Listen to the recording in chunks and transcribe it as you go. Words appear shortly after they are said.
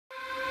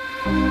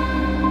Hi,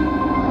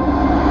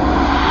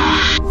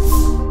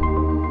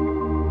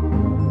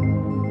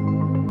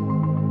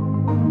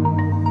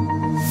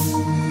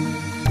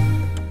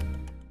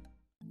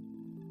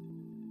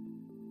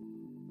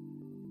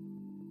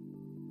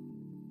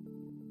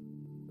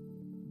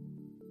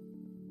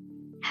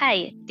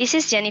 this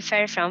is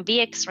Jennifer from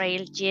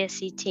VxRail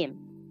GSE team.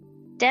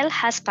 Dell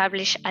has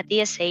published a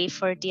DSA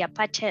for the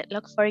Apache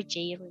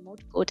Log4j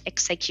remote code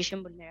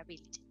execution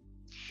vulnerability.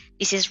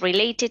 This is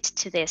related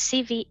to the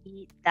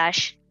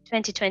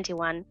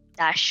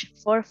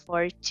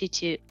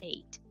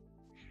CVE-2021-0028.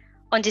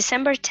 On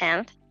December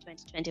 10,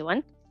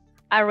 2021,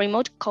 a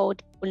remote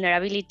code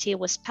vulnerability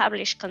was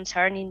published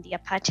concerning the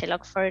Apache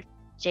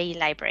Log4j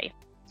library,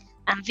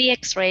 and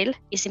VxRail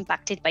is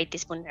impacted by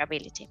this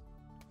vulnerability.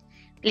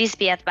 Please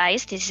be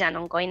advised, this is an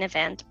ongoing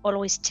event.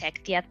 Always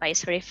check the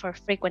advisory for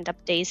frequent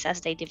updates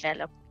as they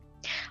develop.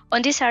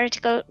 On this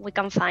article, we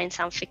can find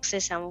some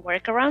fixes and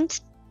workarounds.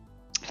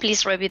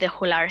 Please review the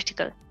whole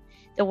article.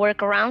 The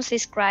workarounds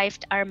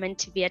described are meant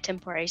to be a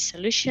temporary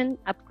solution.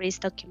 Upgrades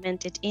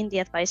documented in the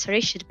advisory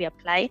should be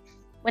applied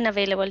when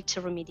available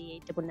to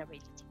remediate the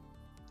vulnerability.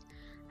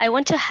 I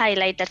want to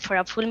highlight that for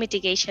a full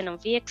mitigation on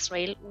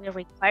VxRail, we are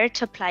required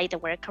to apply the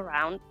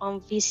workaround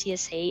on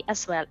vCSA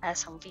as well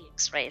as on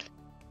VxRail.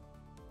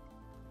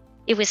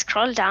 If we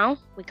scroll down,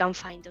 we can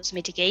find those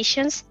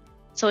mitigations.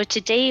 So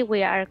today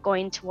we are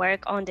going to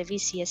work on the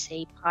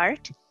vCSA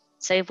part.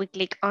 So if we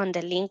click on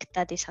the link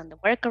that is on the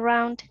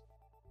workaround,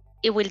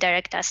 it will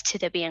direct us to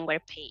the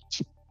VMware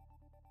page.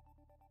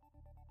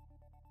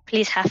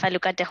 Please have a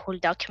look at the whole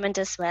document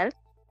as well.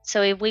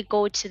 So if we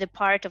go to the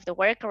part of the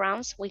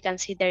workarounds, we can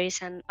see there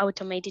is an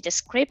automated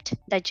script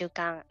that you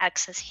can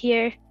access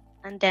here.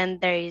 And then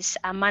there is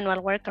a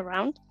manual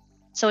workaround.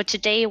 So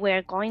today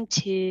we're going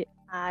to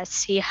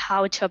see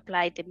how to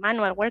apply the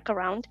manual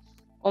workaround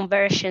on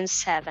version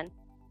 7.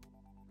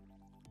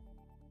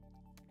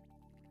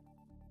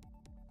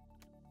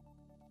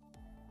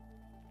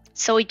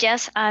 So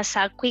just as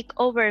a quick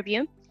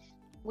overview,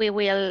 we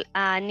will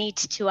need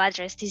to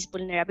address this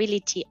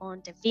vulnerability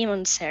on the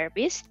Vmon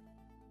service,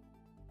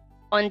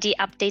 on the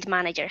Update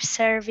Manager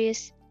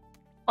service,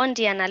 on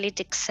the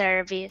Analytics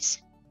service,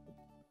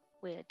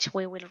 which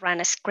we will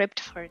run a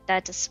script for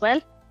that as well.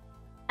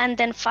 And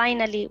then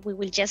finally, we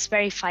will just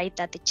verify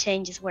that the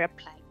changes were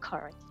applied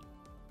correctly.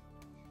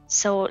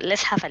 So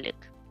let's have a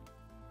look.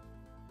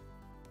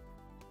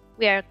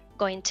 We are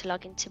going to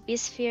log into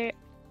vSphere.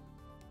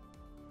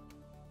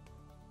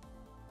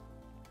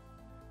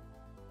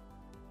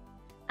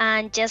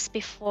 And just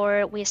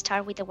before we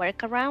start with the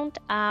workaround,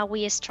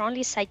 we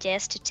strongly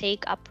suggest to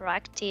take a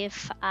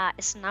proactive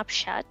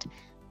snapshot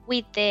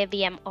with the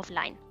VM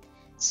offline.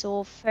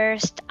 So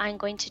first, I'm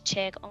going to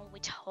check on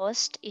which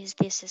host is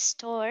this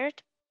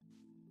stored.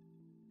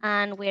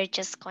 And we're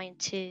just going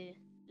to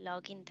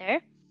log in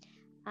there.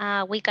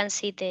 We can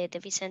see the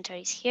vCenter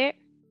is here.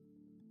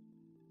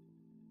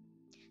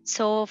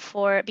 So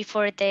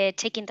before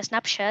taking the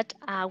snapshot,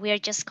 we are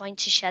just going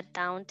to shut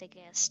down the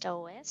guest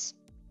OS.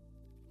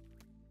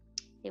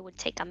 It will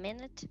take a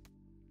minute.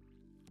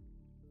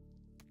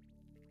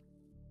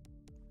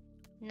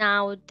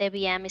 Now the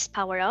VM is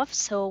powered off,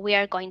 so we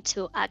are going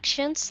to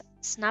Actions,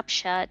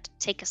 Snapshot,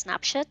 take a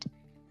snapshot,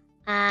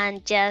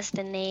 and just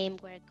the name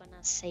we're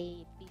gonna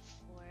say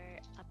before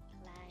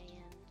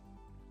applying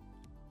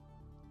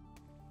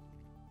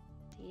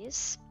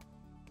this.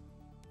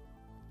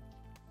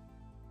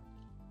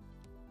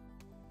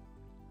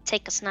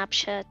 Take a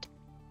snapshot.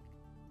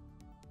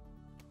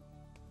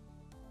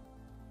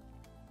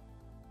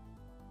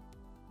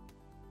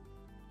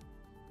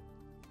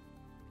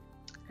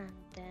 And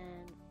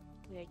then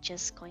we're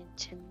just going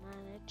to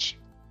manage.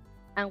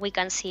 And we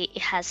can see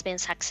it has been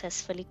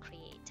successfully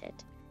created.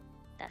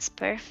 That's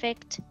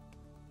perfect.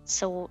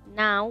 So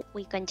now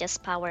we can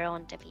just power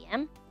on the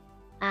VM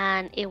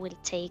and it will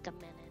take a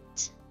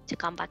minute to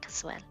come back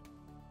as well.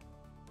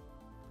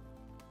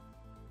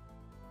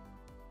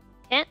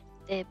 Okay,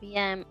 the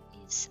VM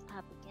is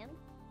up again,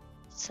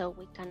 so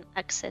we can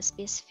access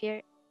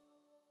vSphere.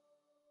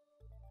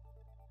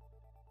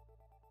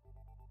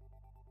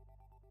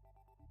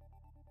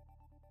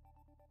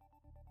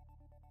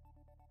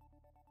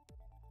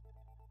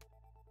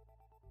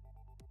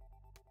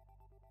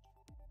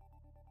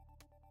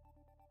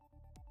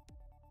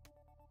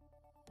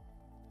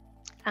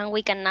 And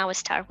we can now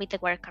start with the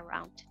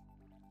workaround.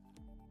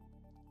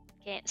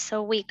 Okay,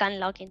 so we can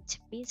log into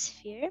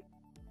vSphere.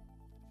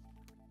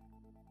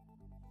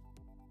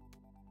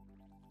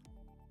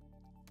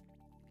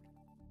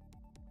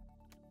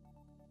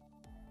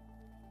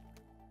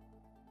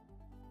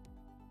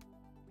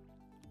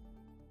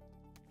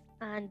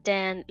 And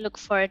then look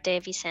for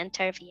the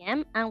vCenter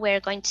VM, and we're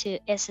going to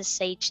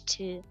SSH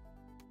to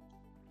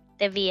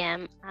the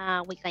VM.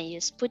 We can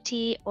use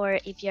PuTTY, or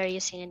if you're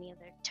using any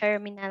other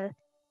terminal,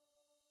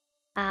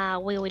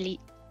 we will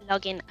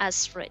log in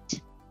as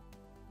root.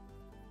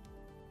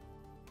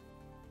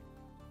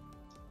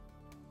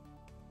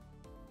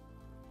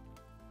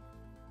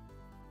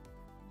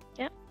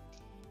 Yeah.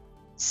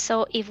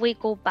 So if we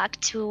go back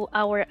to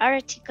our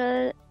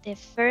article, the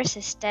first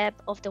step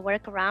of the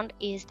workaround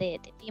is the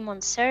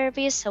vmon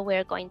service. So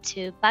we're going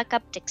to back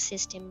up the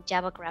existing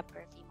Java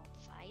wrapper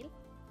vmon file.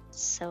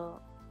 So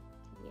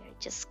we are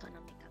just gonna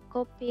make a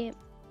copy.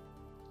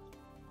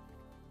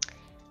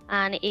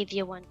 And if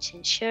you want to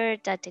ensure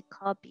that the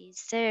copy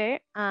is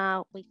there,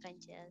 we can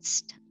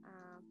just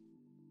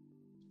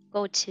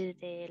go to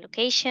the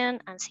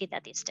location and see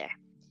that it's there.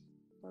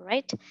 All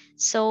right,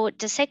 so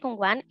the second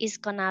one is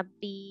gonna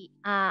be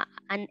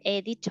an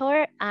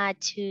editor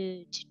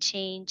to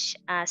change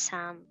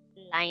some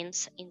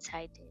lines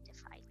inside the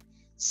file.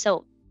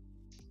 So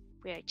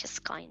we are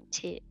just going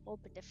to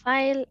open the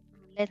file.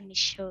 Let me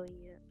show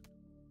you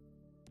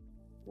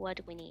what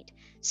we need.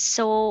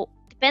 So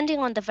depending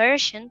on the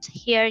version,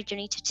 here you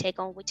need to check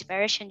on which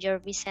version your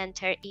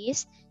vCenter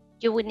is.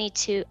 You would need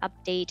to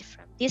update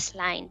from this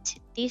line to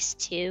these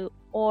two,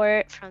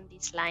 or from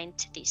this line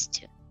to these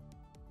two.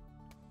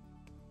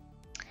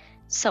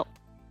 So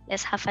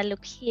let's have a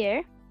look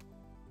here.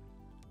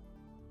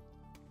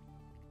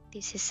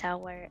 This is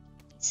our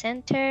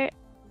vCenter.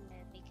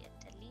 Let me get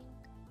the link.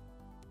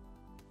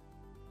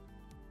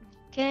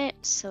 Okay,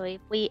 so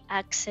if we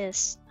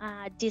access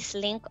this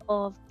link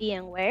of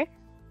VMware,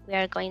 we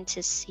are going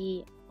to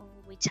see on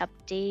which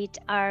update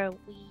are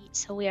we.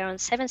 So we are on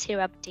 7.0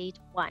 update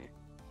 1.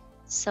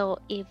 So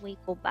if we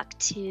go back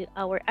to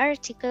our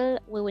article,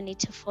 we will need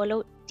to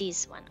follow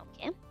this one,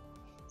 okay?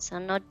 So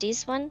not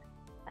this one,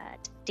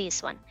 but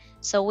this one.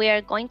 So we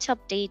are going to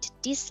update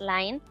this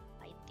line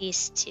by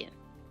these two.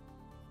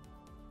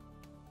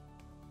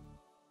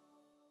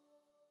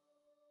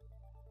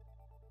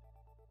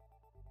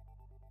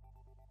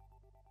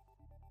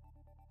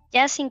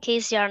 Just in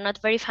case you are not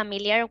very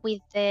familiar with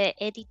the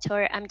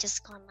editor, I'm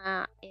just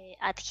gonna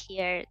add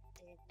here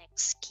the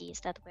next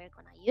keys that we're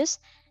gonna use.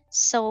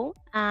 So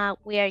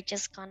we are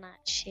just gonna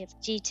shift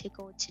G to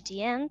go to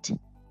the end,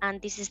 and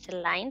this is the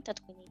line that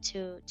we need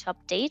to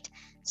update.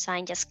 So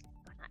I'm just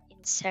gonna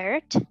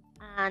insert,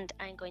 and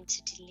I'm going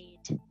to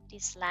delete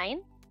this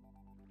line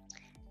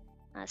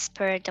as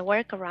per the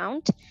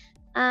workaround,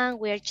 and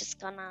we're just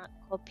gonna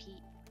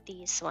copy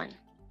this one.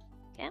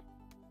 Okay.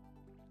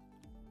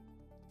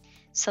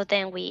 So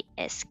then we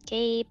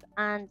escape,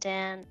 and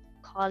then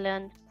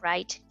colon,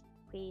 right,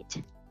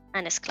 quit,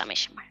 and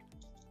exclamation mark.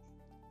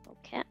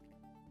 Okay.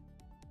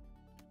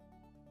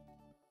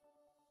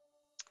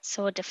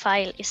 So the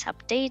file is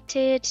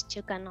updated.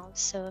 You can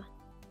also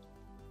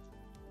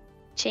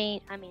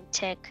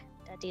check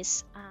that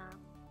is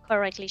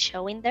correctly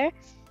showing there.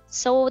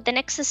 So the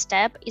next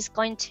step is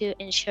going to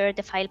ensure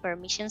the file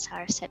permissions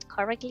are set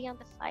correctly on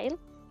the file.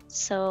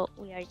 So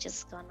we are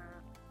just gonna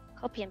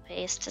copy and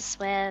paste as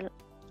well.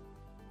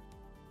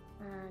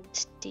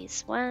 And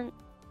this one.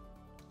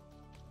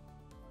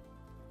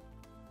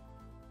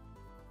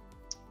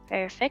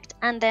 Perfect.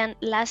 And then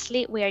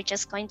lastly, we are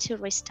just going to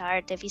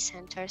restart the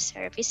vCenter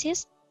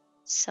services.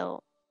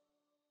 So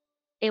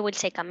it will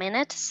take a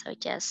minute, so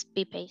just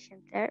be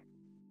patient there.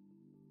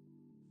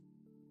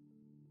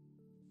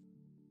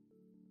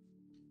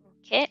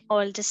 Okay,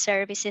 all the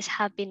services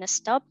have been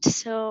stopped,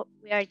 so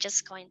we are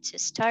just going to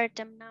start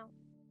them now.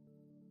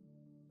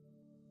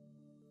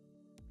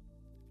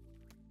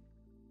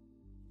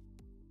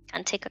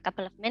 Can take a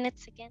couple of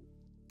minutes again.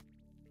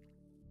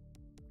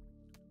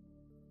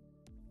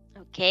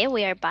 Okay,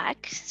 we are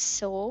back.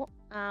 So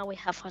we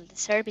have all the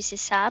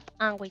services up,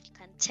 and we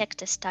can check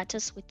the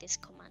status with this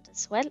command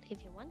as well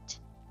if you want.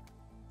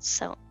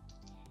 So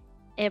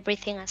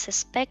everything as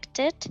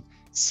expected.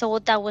 So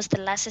that was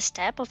the last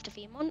step of the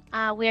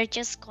vMon. We are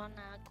just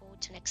gonna go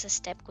to next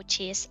step, which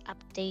is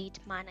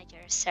update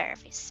manager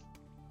service.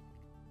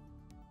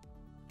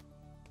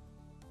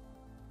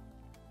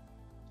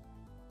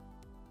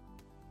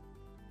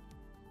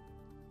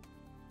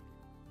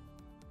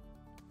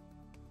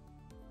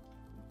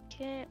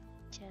 Okay,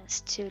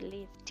 just to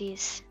leave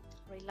this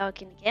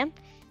relogin again.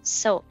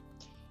 So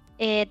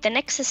the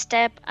next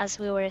step, as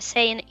we were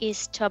saying,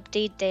 is to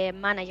update the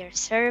manager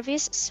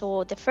service.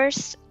 So the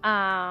first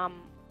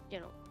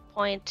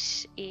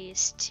point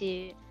is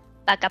to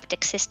back up the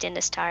existing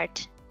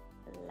start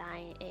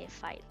line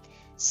file.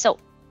 So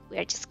we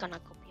are just gonna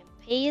copy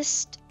and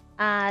paste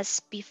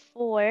as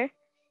before.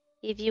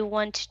 If you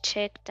want to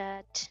check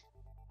that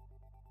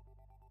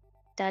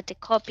the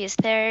copy is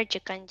there, you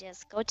can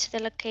just go to the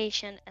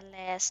location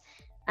ls,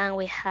 and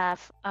we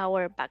have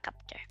our backup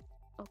there.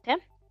 Okay.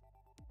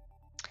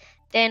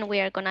 Then we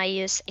are gonna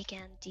use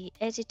again the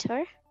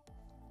editor.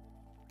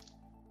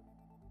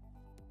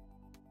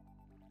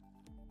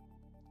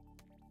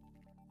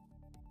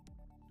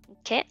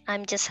 Okay,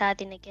 I'm just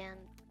adding again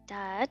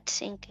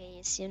that in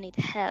case you need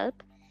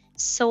help.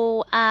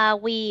 So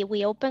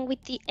we open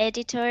with the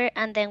editor,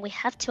 and then we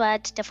have to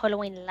add the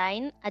following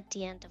line at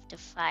the end of the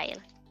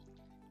file.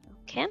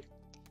 Okay,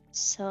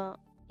 so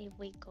if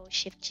we go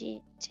Shift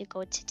G to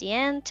go to the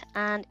end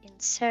and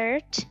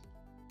insert,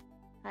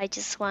 I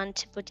just want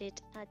to put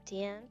it at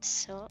the end,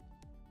 so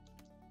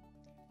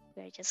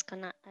we're just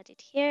gonna add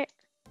it here,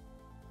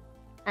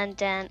 and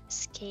then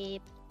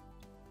escape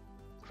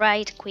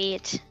right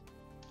quit,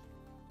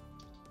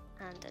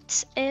 and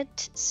that's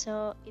it.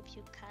 So if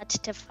you cut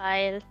the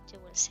file, you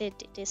will see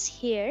it is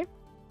here.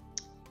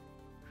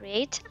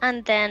 Great.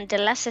 And then the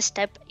last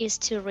step is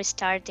to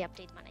restart the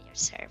Update Manager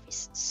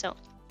service. So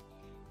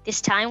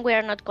this time we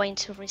are not going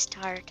to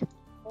restart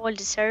all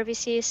the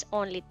services,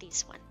 only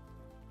this one.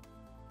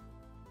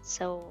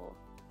 So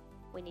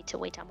we need to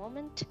wait a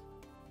moment.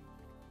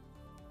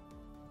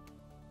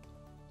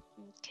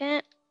 Okay,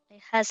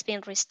 it has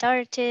been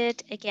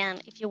restarted. Again,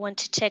 if you want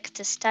to check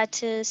the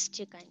status,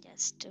 you can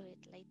just do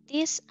it like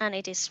this and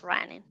it is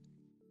running.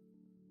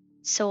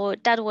 So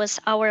that was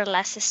our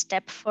last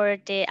step for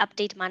the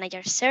Update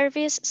Manager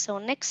service. So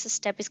next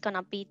step is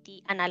gonna be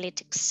the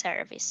Analytics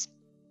service.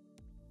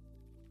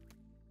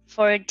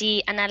 For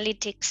the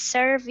Analytics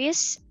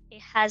service,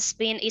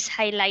 is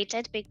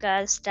highlighted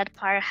because that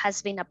part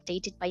has been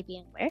updated by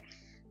VMware.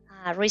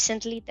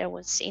 Recently, there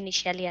was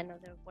initially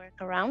another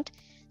workaround.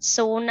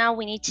 So now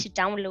we need to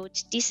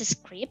download this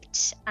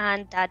script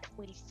and that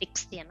will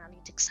fix the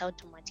analytics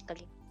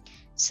automatically.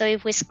 So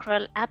if we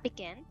scroll up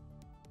again,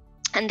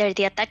 under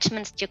the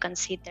attachments, you can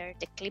see there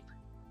the clip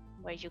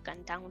where you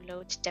can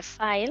download the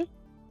file.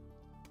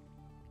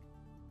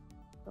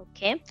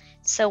 Okay,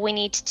 so we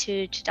need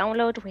to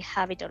download, we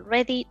have it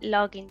already.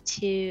 Log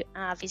into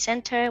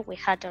vCenter, we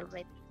had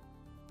already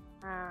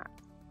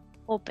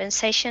open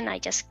session, I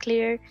just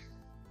cleared.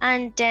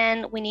 And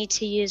then we need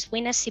to use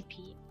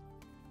WinSCP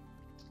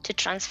to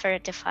transfer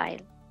the file.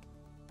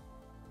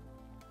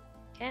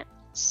 Okay,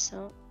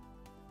 so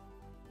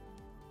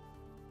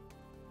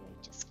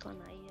we're just gonna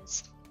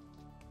use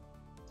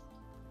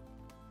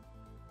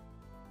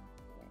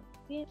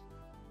it.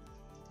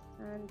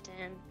 And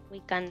then we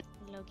can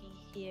log in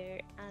here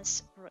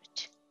as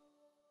root.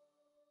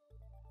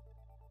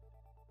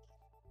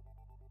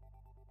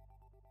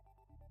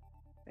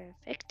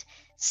 Perfect.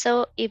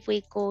 So if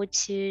we go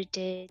to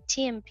the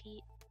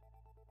TMP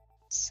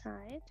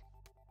side,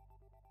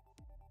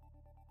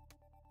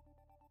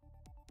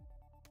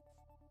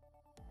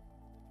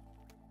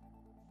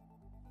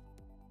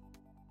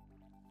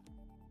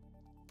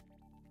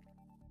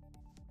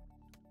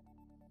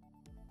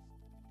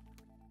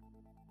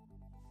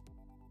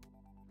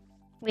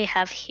 we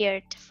have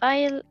here the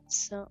file,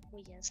 so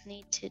we just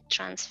need to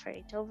transfer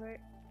it over.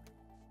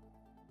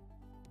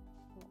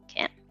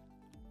 Okay.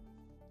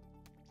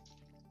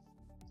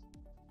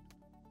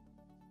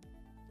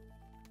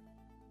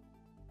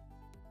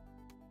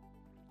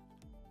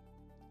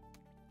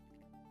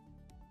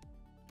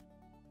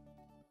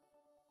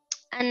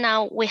 And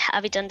now we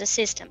have it on the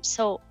system.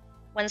 So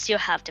once you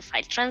have the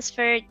file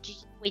transferred,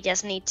 we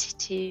just need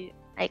to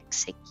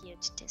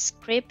execute the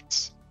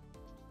script.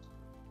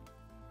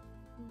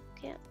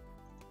 Okay.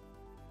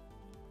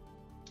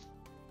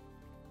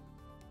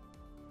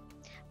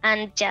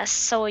 And just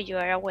so you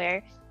are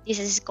aware, this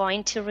is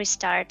going to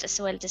restart as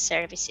well the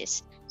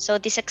services. So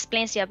this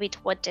explains you a bit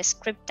what the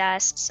script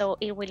does. So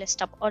it will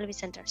stop all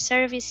vCenter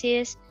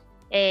services,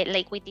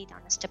 like we did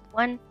on step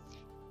 1.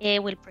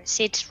 It will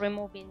proceed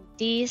removing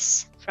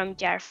these from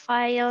jar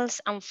files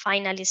and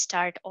finally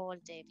start all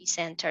the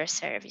vCenter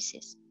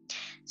services.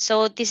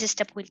 So this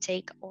step will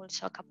take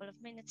also a couple of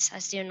minutes,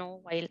 as you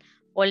know, while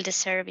all the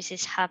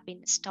services have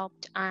been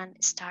stopped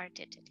and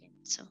started again.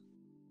 So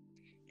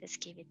let's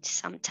give it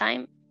some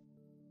time.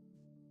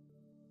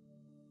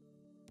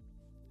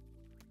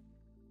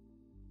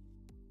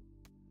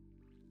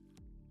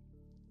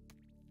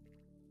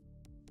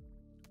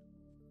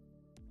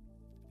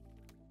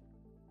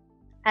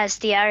 As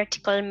the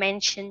article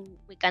mentioned,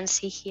 we can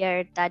see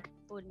here that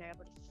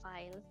vulnerable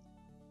file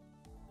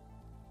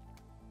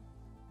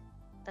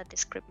that the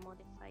script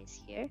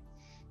modifies here.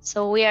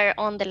 So we are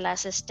on the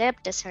last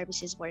step. The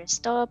services were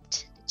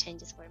stopped, the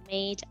changes were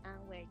made,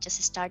 and we're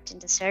just starting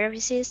the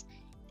services.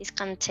 This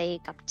can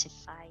take up to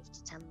 5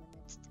 to 10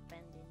 minutes,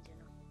 depending,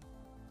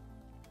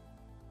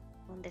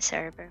 on the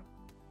server.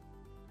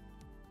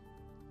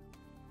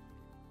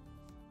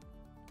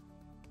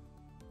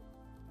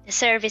 The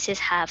services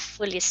have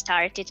fully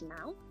started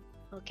now.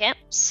 Okay,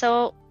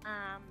 so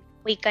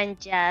we can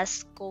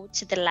just go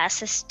to the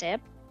last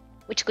step,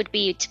 which could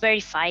be to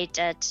verify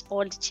that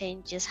all the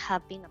changes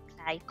have been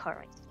applied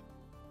correctly.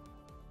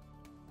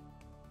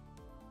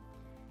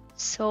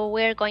 So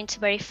we're going to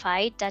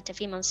verify that the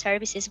VMon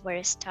services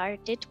were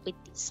started with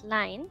this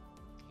line.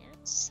 Okay,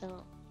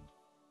 so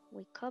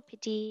we copy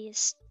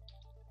this,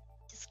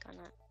 just gonna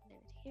leave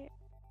it here.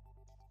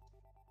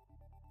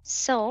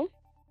 So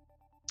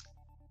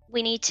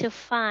we need to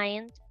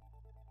find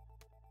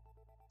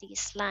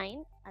this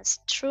line as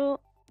true,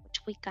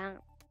 which we can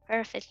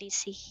perfectly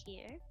see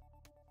here.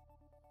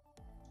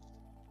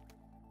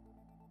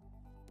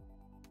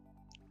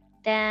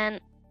 Then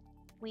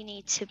we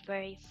need to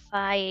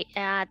verify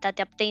that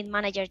the Update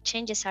Manager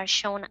changes are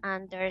shown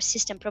under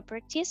System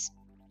Properties.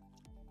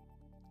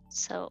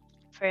 So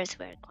first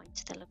we're going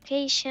to the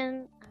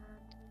location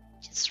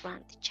and just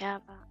run the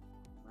Java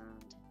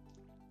command.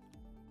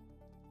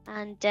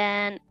 And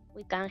then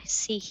we can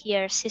see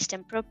here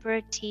System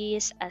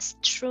Properties as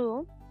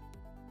true.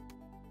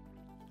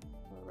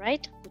 All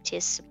right? Which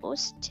is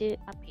supposed to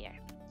appear.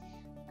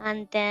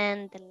 And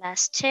then the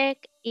last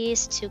check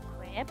is to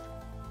grep,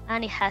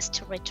 and it has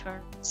to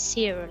return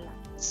 0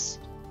 lines.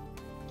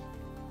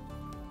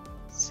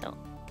 So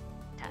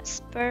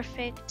that's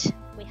perfect.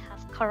 We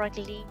have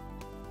correctly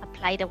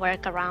applied the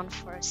workaround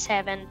for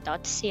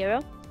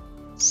 7.0.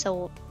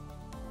 So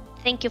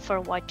thank you for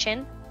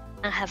watching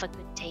and have a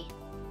good day.